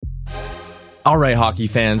All right, hockey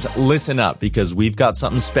fans, listen up because we've got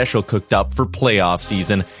something special cooked up for playoff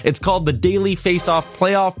season. It's called the Daily Face-Off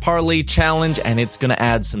Playoff Parlay Challenge, and it's going to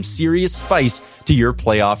add some serious spice to your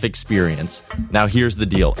playoff experience. Now, here's the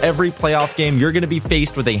deal. Every playoff game, you're going to be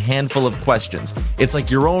faced with a handful of questions. It's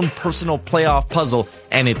like your own personal playoff puzzle,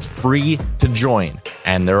 and it's free to join.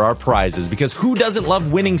 And there are prizes, because who doesn't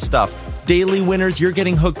love winning stuff? Daily winners, you're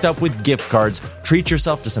getting hooked up with gift cards. Treat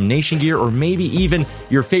yourself to some Nation gear or maybe even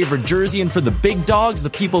your favorite jersey. And for the big dogs, the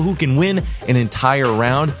people who can win an entire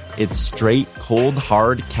round, it's straight, cold,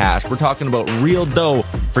 hard cash. We're talking about real dough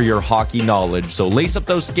for your hockey knowledge. So lace up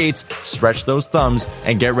those skates, stretch those thumbs,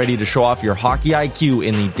 and get ready to show off your hockey IQ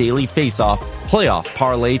in the Daily Face-Off Playoff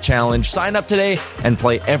Parlay Challenge. Sign up today and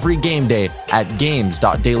play every game day at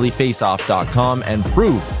games.dailyfaceoff.com and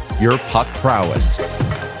prove your puck prowess.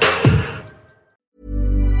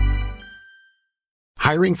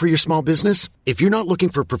 Hiring for your small business? If you're not looking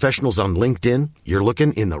for professionals on LinkedIn, you're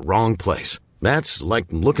looking in the wrong place. That's like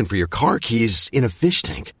looking for your car keys in a fish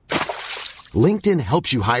tank. LinkedIn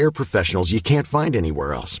helps you hire professionals you can't find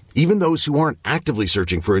anywhere else, even those who aren't actively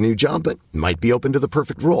searching for a new job but might be open to the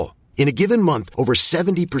perfect role. In a given month, over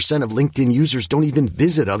 70% of LinkedIn users don't even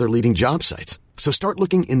visit other leading job sites. So start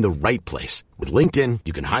looking in the right place. With LinkedIn,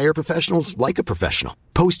 you can hire professionals like a professional.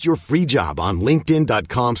 Post your free job on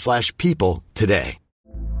linkedin.com/people today.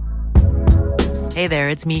 Hey there,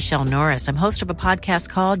 it's Michelle Norris. I'm host of a podcast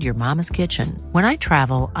called Your Mama's Kitchen. When I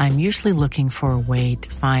travel, I'm usually looking for a way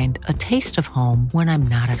to find a taste of home when I'm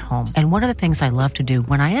not at home. And one of the things I love to do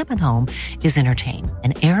when I am at home is entertain.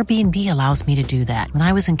 And Airbnb allows me to do that. When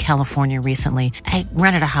I was in California recently, I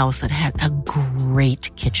rented a house that had a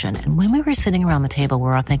great kitchen. And when we were sitting around the table, we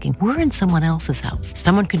were all thinking, we're in someone else's house.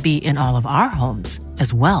 Someone could be in all of our homes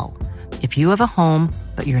as well. If you have a home,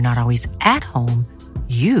 but you're not always at home,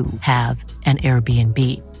 you have an Airbnb.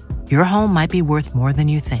 Your home might be worth more than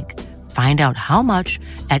you think. Find out how much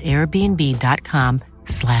at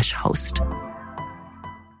airbnb.com/host.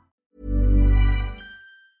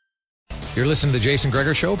 You're listening to the Jason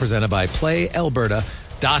Greger Show, presented by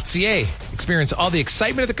PlayAlberta.ca. Experience all the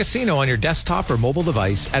excitement of the casino on your desktop or mobile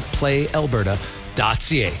device at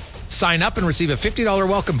PlayAlberta.ca. Sign up and receive a $50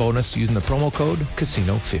 welcome bonus using the promo code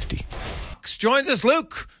Casino50. Joins us,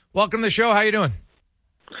 Luke. Welcome to the show. How you doing?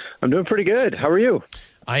 I'm doing pretty good. How are you?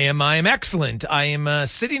 I am excellent. I am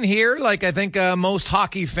sitting here, like I think most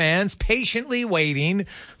hockey fans, patiently waiting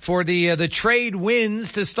for the trade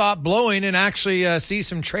winds to stop blowing and actually see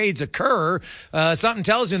some trades occur. Something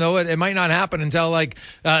tells me, though, it might not happen until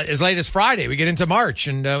as late as Friday. We get into March,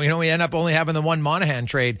 and we end up only having the one Monahan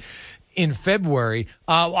trade in February.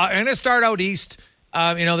 I'm going to start out east.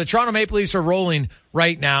 The Toronto Maple Leafs are rolling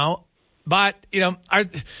right now. But,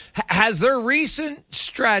 has their recent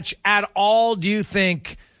stretch at all, do you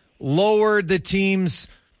think, lowered the team's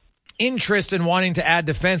interest in wanting to add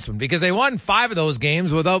defensemen? Because they won 5 of those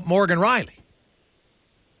games without Morgan Rielly.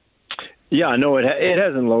 Yeah, no, it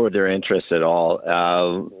hasn't lowered their interest at all.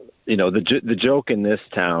 The joke in this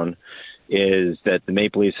town is that the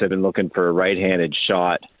Maple Leafs have been looking for a right-handed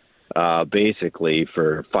shot basically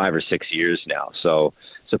for 5 or 6 years now. So,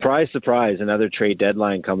 surprise, surprise, another trade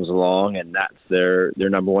deadline comes along, and that's their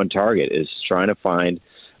number one target, is trying to find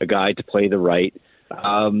a guy to play the right.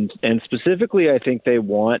 And specifically, I think they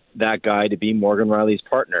want that guy to be Morgan Rielly's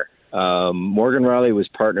partner. Morgan Rielly was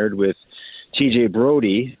partnered with TJ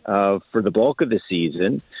Brodie for the bulk of the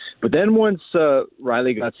season. But then once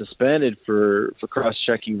Rielly got suspended for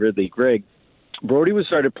cross-checking Ridley Grigg, Brodie was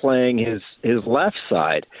started playing his left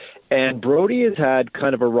side. And Brodie has had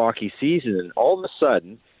kind of a rocky season, and all of a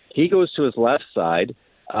sudden, he goes to his left side.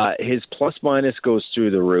 His plus-minus goes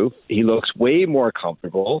through the roof. He looks way more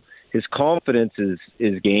comfortable. His confidence is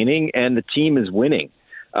gaining, and the team is winning.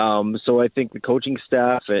 So I think the coaching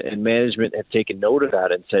staff and management have taken note of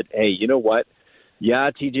that and said, hey, you know what?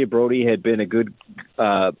 Yeah, TJ Brodie had been a good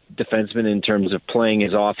defenseman in terms of playing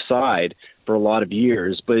his offside for a lot of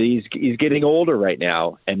years, but he's getting older right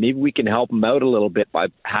now, and maybe we can help him out a little bit by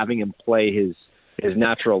having him play his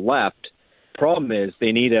natural left. Problem is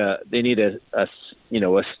they need a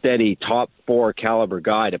steady top 4 caliber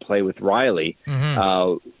guy to play with Rielly.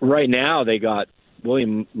 Mm-hmm. Right now they got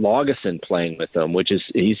William Lagesson playing with them,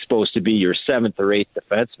 he's supposed to be your 7th or 8th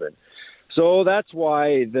defenseman. So that's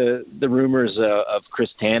why the rumors of Chris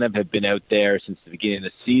Tanev have been out there since the beginning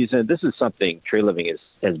of the season. This is something Trey Living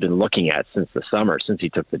has been looking at since the summer, since he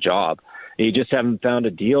took the job. He just haven't found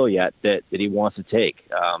a deal yet that he wants to take.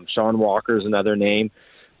 Sean Walker's another name.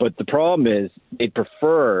 But the problem is they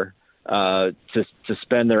prefer to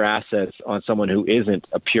spend their assets on someone who isn't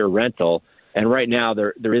a pure rental. And right now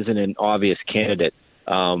there isn't an obvious candidate.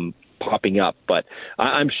 popping up. But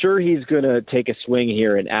I'm sure he's going to take a swing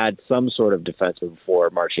here and add some sort of defenseman before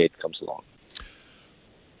March 8th comes along.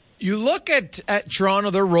 You look at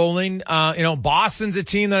Toronto, they're rolling. Boston's a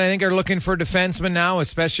team that I think are looking for defensemen now,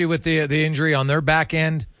 especially with the injury on their back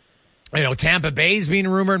end. Tampa Bay's being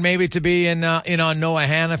rumored maybe to be in on Noah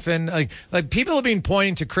Hanifin. Like people have been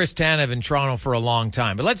pointing to Chris Tanev in Toronto for a long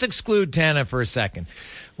time. But let's exclude Tanev for a second.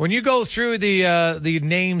 When you go through the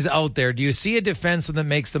names out there, do you see a defenseman that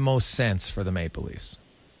makes the most sense for the Maple Leafs?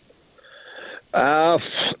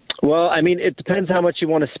 Well, I mean, it depends how much you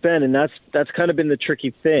want to spend, and that's kind of been the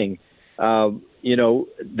tricky thing. A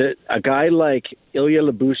guy like Ilya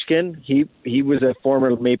Lyubushkin, he was a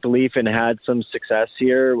former Maple Leaf and had some success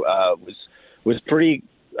here. Was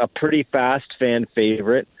a pretty fast fan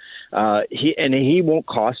favorite. He won't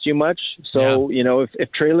cost you much. So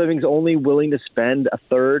if Trey Living's only willing to spend a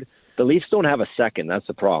third, the Leafs don't have a second. That's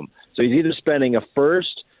the problem. So he's either spending a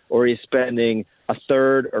first or he's spending a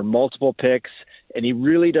third or multiple picks, and he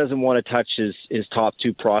really doesn't want to touch his top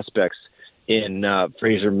two prospects in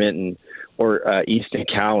Fraser Minton or Easton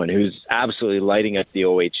Cowan, who's absolutely lighting up the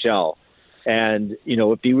OHL. And,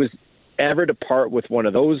 if he was ever to part with one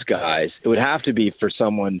of those guys, it would have to be for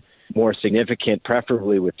someone more significant,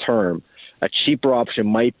 preferably with term. A cheaper option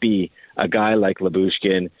might be a guy like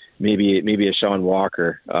Lyubushkin, maybe a Sean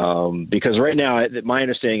Walker, because right now my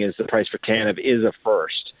understanding is the price for Tanev is a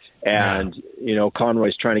first, and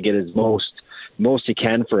Conroy's trying to get his most he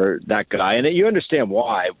can for that guy, and you understand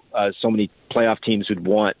why so many playoff teams would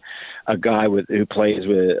want a guy who plays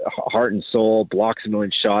with heart and soul, blocks a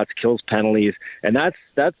million shots, kills penalties, and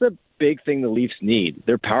that's a big thing the Leafs need.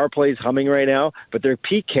 Their power play is humming right now, but their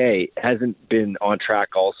PK hasn't been on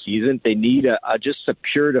track all season. They need just a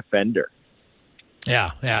pure defender.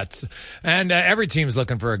 Yeah, and every team's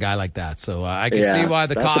looking for a guy like that. So I can see why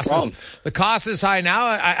the cost is high now.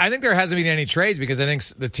 I think there hasn't been any trades because I think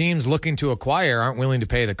the teams looking to acquire aren't willing to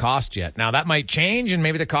pay the cost yet. Now that might change, and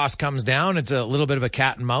maybe the cost comes down. It's a little bit of a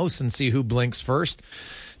cat and mouse and see who blinks first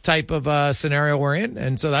type of scenario we're in,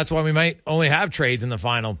 and so that's why we might only have trades in the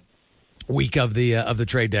final week of the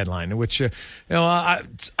trade deadline, which I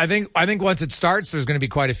think once it starts, there's going to be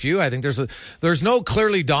quite a few. I think there's no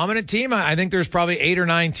clearly dominant team. I think there's probably 8 or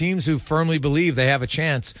 9 teams who firmly believe they have a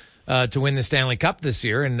chance to win the Stanley Cup this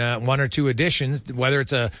year, and 1 or 2 additions, whether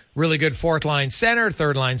it's a really good fourth line center,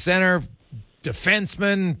 third line center,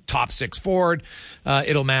 defenseman, top 6 forward,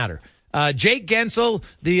 it'll matter. Jake Gensel,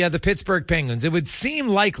 the Pittsburgh Penguins. It would seem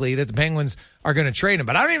likely that the Penguins are going to trade him,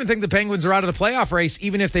 but I don't even think the Penguins are out of the playoff race,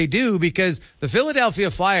 even if they do, because the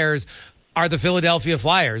Philadelphia Flyers are the Philadelphia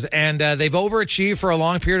Flyers, and they've overachieved for a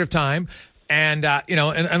long period of time. And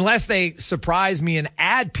unless they surprise me and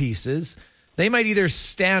add pieces, they might either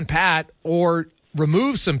stand pat or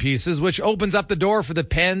remove some pieces, which opens up the door for the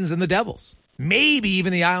Pens and the Devils. Maybe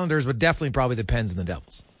even the Islanders, but definitely probably the Pens and the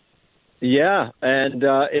Devils. Yeah, and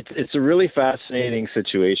it's a really fascinating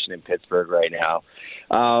situation in Pittsburgh right now.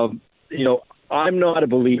 I'm not a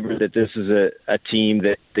believer that this is a team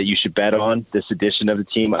that you should bet on, this edition of the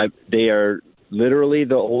team. They are literally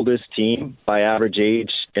the oldest team by average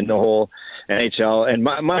age in the whole NHL, and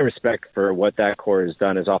my respect for what that core has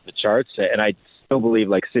done is off the charts, and I still believe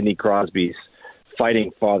like Sidney Crosby's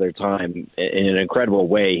fighting Father Time in an incredible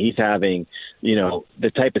way. He's having,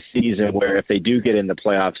 the type of season where if they do get in the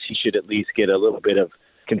playoffs, he should at least get a little bit of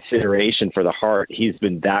consideration for the Hart. He's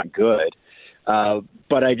been that good.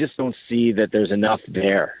 But I just don't see that there's enough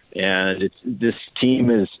there. And this team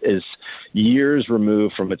is years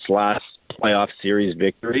removed from its last playoff series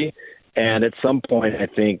victory. And at some point, I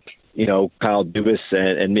think, Kyle Dubas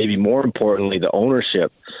and maybe more importantly, the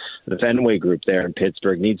ownership, the Fenway Group there in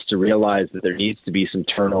Pittsburgh needs to realize that there needs to be some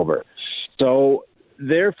turnover. So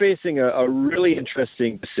they're facing a really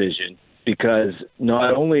interesting decision because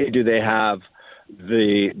not only do they have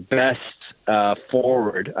the best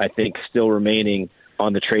forward, I think, still remaining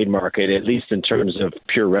on the trade market, at least in terms of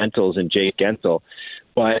pure rentals in Jake Gensel,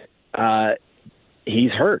 but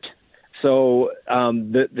he's hurt. So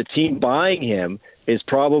the team buying him is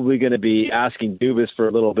probably going to be asking Dubas for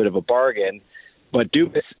a little bit of a bargain, but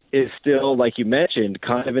Dubas is still, like you mentioned,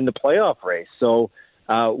 kind of in the playoff race. So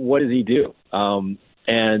what does he do?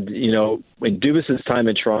 And, in Dubas's time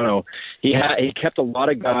in Toronto, he kept a lot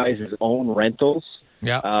of guys his own rentals.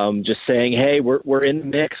 Yeah. Just saying, hey, we're in the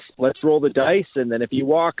mix. Let's roll the dice. And then if you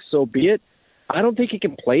walk, so be it. I don't think he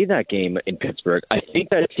can play that game in Pittsburgh. I think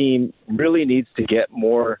that team really needs to get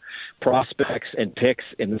more prospects and picks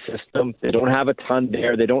in the system. They don't have a ton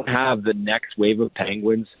there. They don't have the next wave of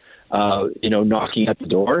Penguins, knocking at the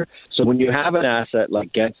door. So when you have an asset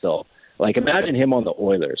like Gensel, Like, imagine him on the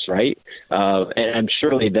Oilers, right? And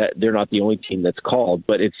surely that they're not the only team that's called,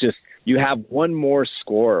 but it's just you have one more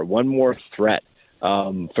scorer, one more threat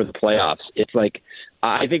for the playoffs. It's like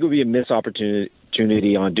I think it would be a missed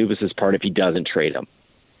opportunity on Dubas's part if he doesn't trade him.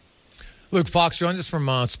 Luke Fox joins us from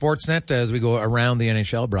Sportsnet as we go around the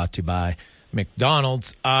NHL, brought to you by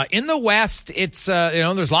McDonald's. In the West, it's,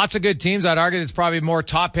 there's lots of good teams. I'd argue there's probably more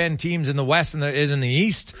top-end teams in the West than there is in the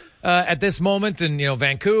East at this moment. And,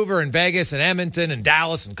 Vancouver and Vegas and Edmonton and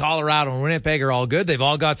Dallas and Colorado and Winnipeg are all good. They've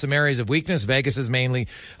all got some areas of weakness. Vegas is mainly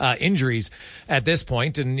injuries at this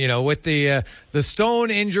point. And, with the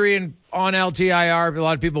Stone injury and on LTIR, a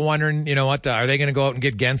lot of people wondering, are they going to go out and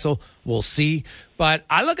get Gensel? We'll see. But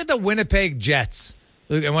I look at the Winnipeg Jets.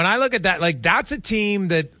 And when I look at that, that's a team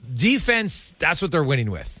that defense, that's what they're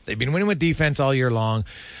winning with. They've been winning with defense all year long.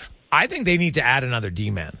 I think they need to add another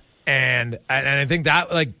D-man. And I think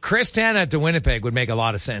that, Chris Tanev to Winnipeg would make a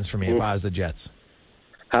lot of sense for me if I was the Jets.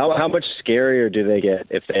 How much scarier do they get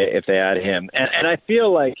if they add him? And I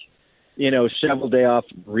feel like, Cheveldayoff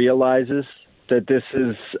realizes that this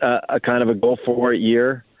is a kind of a go-for-it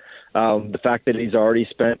year. The fact that he's already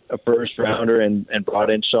spent a first rounder and brought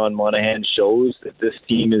in Sean Monahan shows that this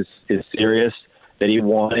team is serious, that he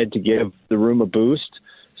wanted to give the room a boost.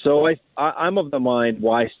 So I'm of the mind,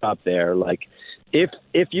 why stop there?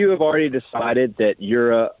 If you have already decided that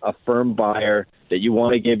you're a firm buyer, that you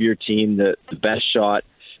want to give your team the best shot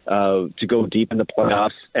to go deep in the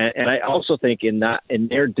playoffs, and I also think in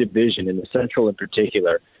their division, in the Central in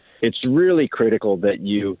particular, it's really critical that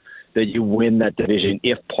you win that division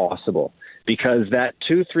if possible, because that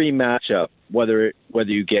 2-3 matchup, whether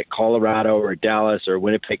you get Colorado or Dallas or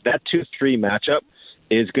Winnipeg, that 2-3 matchup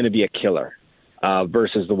is going to be a killer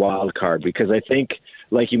versus the wild card. Because I think,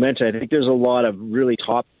 like you mentioned, I think there's a lot of really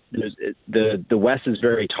top. The West is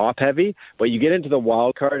very top heavy, but you get into the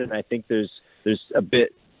wild card, and I think there's a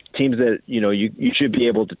bit teams that you should be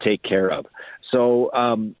able to take care of. So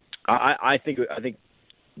I think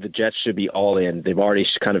the Jets should be all in. They've already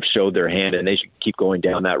kind of showed their hand, and they should keep going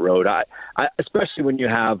down that road. I especially when you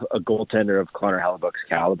have a goaltender of Connor Hellebuyck's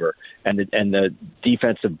caliber and the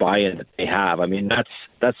defensive buy-in that they have. I mean,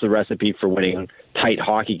 that's the recipe for winning tight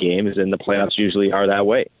hockey games, and the playoffs usually are that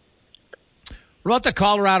way. What about the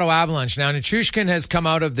Colorado Avalanche? Now, Nichushkin has come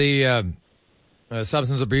out of the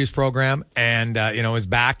substance abuse program and, is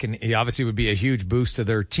back, and he obviously would be a huge boost to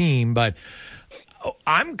their team, but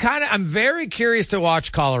I'm very curious to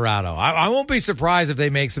watch Colorado. I won't be surprised if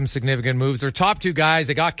they make some significant moves. Their top two guys,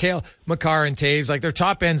 they got Cale Makar and Taves. Their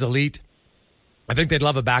top end's elite. I think they'd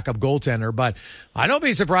love a backup goaltender, but I don't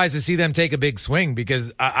be surprised to see them take a big swing,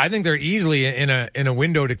 because I think they're easily in a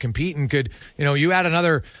window to compete, and could, you add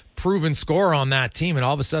another proven scorer on that team and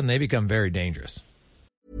all of a sudden they become very dangerous.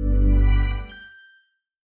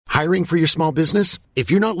 Hiring for your small business?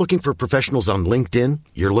 If you're not looking for professionals on LinkedIn,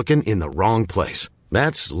 you're looking in the wrong place.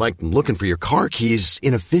 That's like looking for your car keys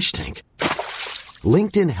in a fish tank.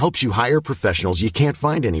 LinkedIn helps you hire professionals you can't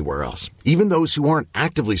find anywhere else, even those who aren't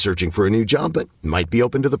actively searching for a new job but might be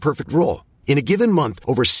open to the perfect role. In a given month,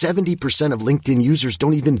 over 70% of LinkedIn users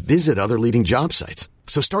don't even visit other leading job sites.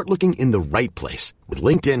 So start looking in the right place. With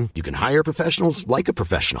LinkedIn, you can hire professionals like a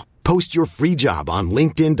professional. Post your free job on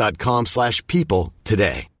linkedin.com/people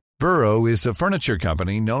today. Burrow is a furniture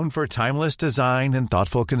company known for timeless design and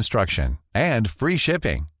thoughtful construction, and free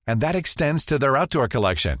shipping, and that extends to their outdoor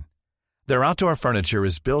collection. Their outdoor furniture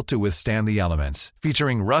is built to withstand the elements,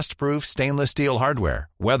 featuring rust-proof stainless steel hardware,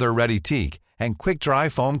 weather-ready teak, and quick-dry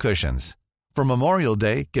foam cushions. For Memorial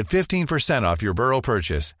Day, get 15% off your Burrow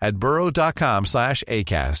purchase at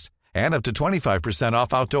burrow.com/ACAST, and up to 25%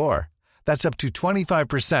 off outdoor. That's up to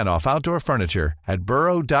 25% off outdoor furniture at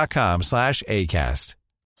burrow.com/ACAST.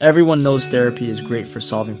 Everyone knows therapy is great for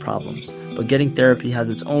solving problems, but getting therapy has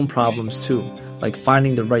its own problems too, like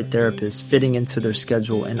finding the right therapist, fitting into their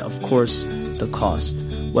schedule, and of course, the cost.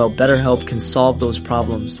 Well, BetterHelp can solve those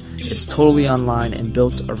problems. It's totally online and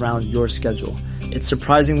built around your schedule. It's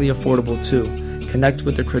surprisingly affordable too. Connect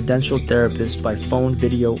with a credentialed therapist by phone,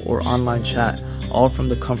 video, or online chat, all from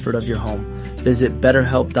the comfort of your home. Visit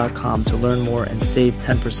BetterHelp.com to learn more and save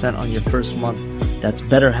 10% on your first month. That's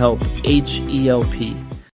BetterHelp, H-E-L-P.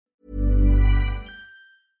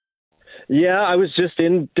 Yeah, I was just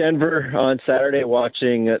in Denver on Saturday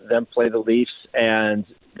watching them play the Leafs, and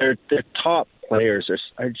their top players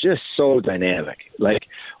are just so dynamic. Like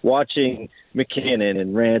watching McKinnon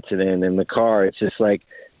and Rantanen and Makar, it's just like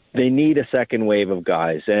they need a second wave of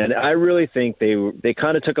guys. And I really think they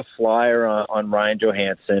kind of took a flyer on Ryan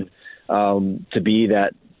Johansson to be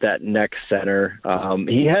that that next center.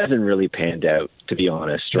 He hasn't really panned out, to be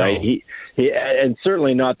honest, right? No. He and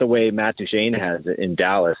certainly not the way Matt Duchene has it in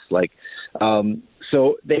Dallas.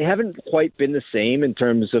 So they haven't quite been the same in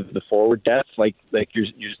terms of the forward depth, like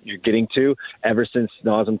you're getting to ever since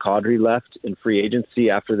Nazem Kadri left in free agency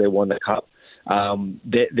after they won the Cup.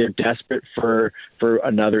 They're desperate for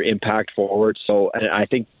another impact forward. So I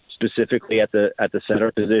think specifically at the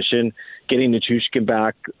center position, getting Nichushkin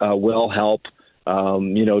back will help.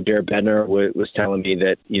 Derek Bender was telling me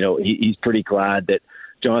that he's pretty glad that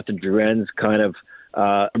Jonathan Drouin's kind of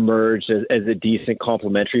emerged as a decent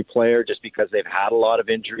complementary player, just because they've had a lot of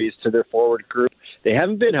injuries to their forward group. They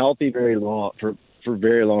haven't been healthy very long for a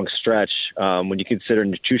very long stretch. When you consider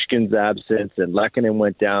Nichushkin's absence and Lehkonen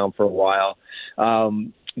went down for a while.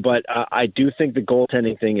 But I do think the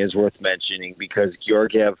goaltending thing is worth mentioning, because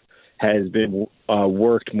Georgiev has been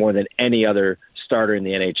worked more than any other starter in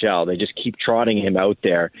the NHL. They just keep trotting him out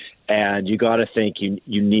there, and you got to think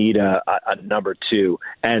you need a number two.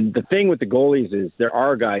 And the thing with the goalies is there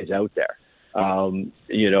are guys out there.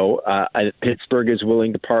 Pittsburgh is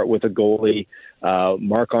willing to part with a goalie.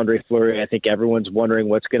 Marc-Andre Fleury, I think everyone's wondering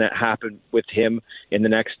what's going to happen with him in the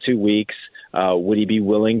next 2 weeks. Would he be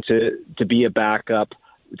willing to be a backup?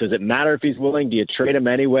 Does it matter if he's willing? Do you trade him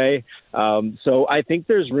anyway? So I think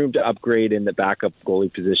there's room to upgrade in the backup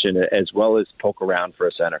goalie position, as well as poke around for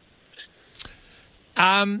a center.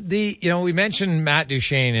 We mentioned Matt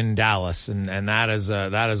Duchene in Dallas, and that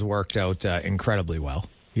has worked out incredibly well.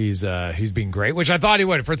 He's been great, which I thought he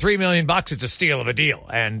would. For $3 million, it's a steal of a deal,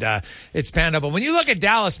 and it's panned out. But when you look at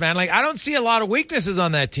Dallas, man, I don't see a lot of weaknesses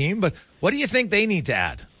on that team. But what do you think they need to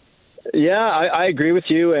add? Yeah, I agree with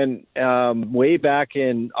you. And way back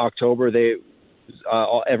in October,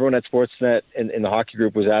 everyone at Sportsnet in the hockey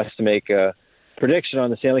group was asked to make a prediction on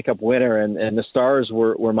the Stanley Cup winner, and the Stars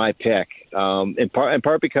were my pick. In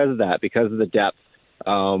part because of that, because of the depth,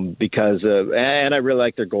 and I really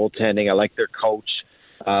like their goaltending. I like their coach.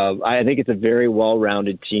 I think it's a very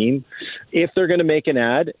well-rounded team. If they're going to make an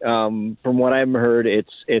ad, from what I've heard,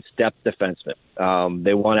 it's depth defensemen.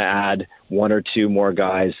 They want to add one or two more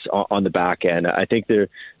guys on the back end. I think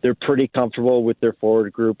they're pretty comfortable with their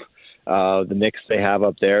forward group, the mix they have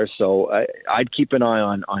up there. So I'd keep an eye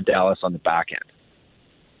on Dallas on the back end.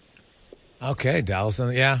 Okay, Dallas.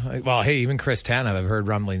 Yeah. Well, hey, even Chris Tanev, I've heard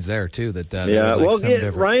rumblings there too.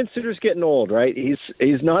 Ryan Suter's getting old, right?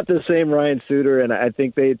 He's not the same Ryan Suter, and I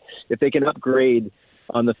think if they can upgrade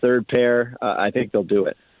on the third pair, I think they'll do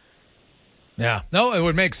it. Yeah, no, it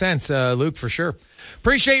would make sense, Luke, for sure.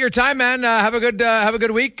 Appreciate your time, man. Have a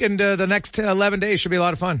good week, and the next 11 days should be a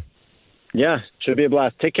lot of fun. Yeah, should be a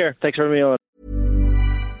blast. Take care. Thanks for having me on.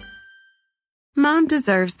 Mom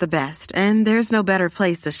deserves the best, and there's no better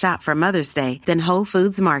place to shop for Mother's Day than Whole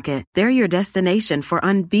Foods Market. They're your destination for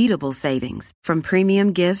unbeatable savings, from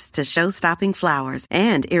premium gifts to show-stopping flowers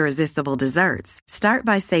and irresistible desserts. Start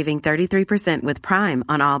by saving 33% with Prime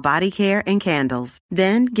on all body care and candles.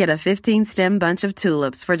 Then get a 15-stem bunch of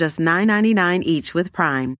tulips for just $9.99 each with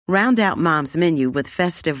Prime. Round out Mom's menu with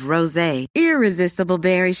festive rosé, irresistible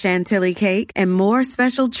berry chantilly cake, and more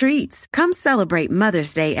special treats. Come celebrate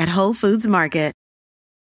Mother's Day at Whole Foods Market.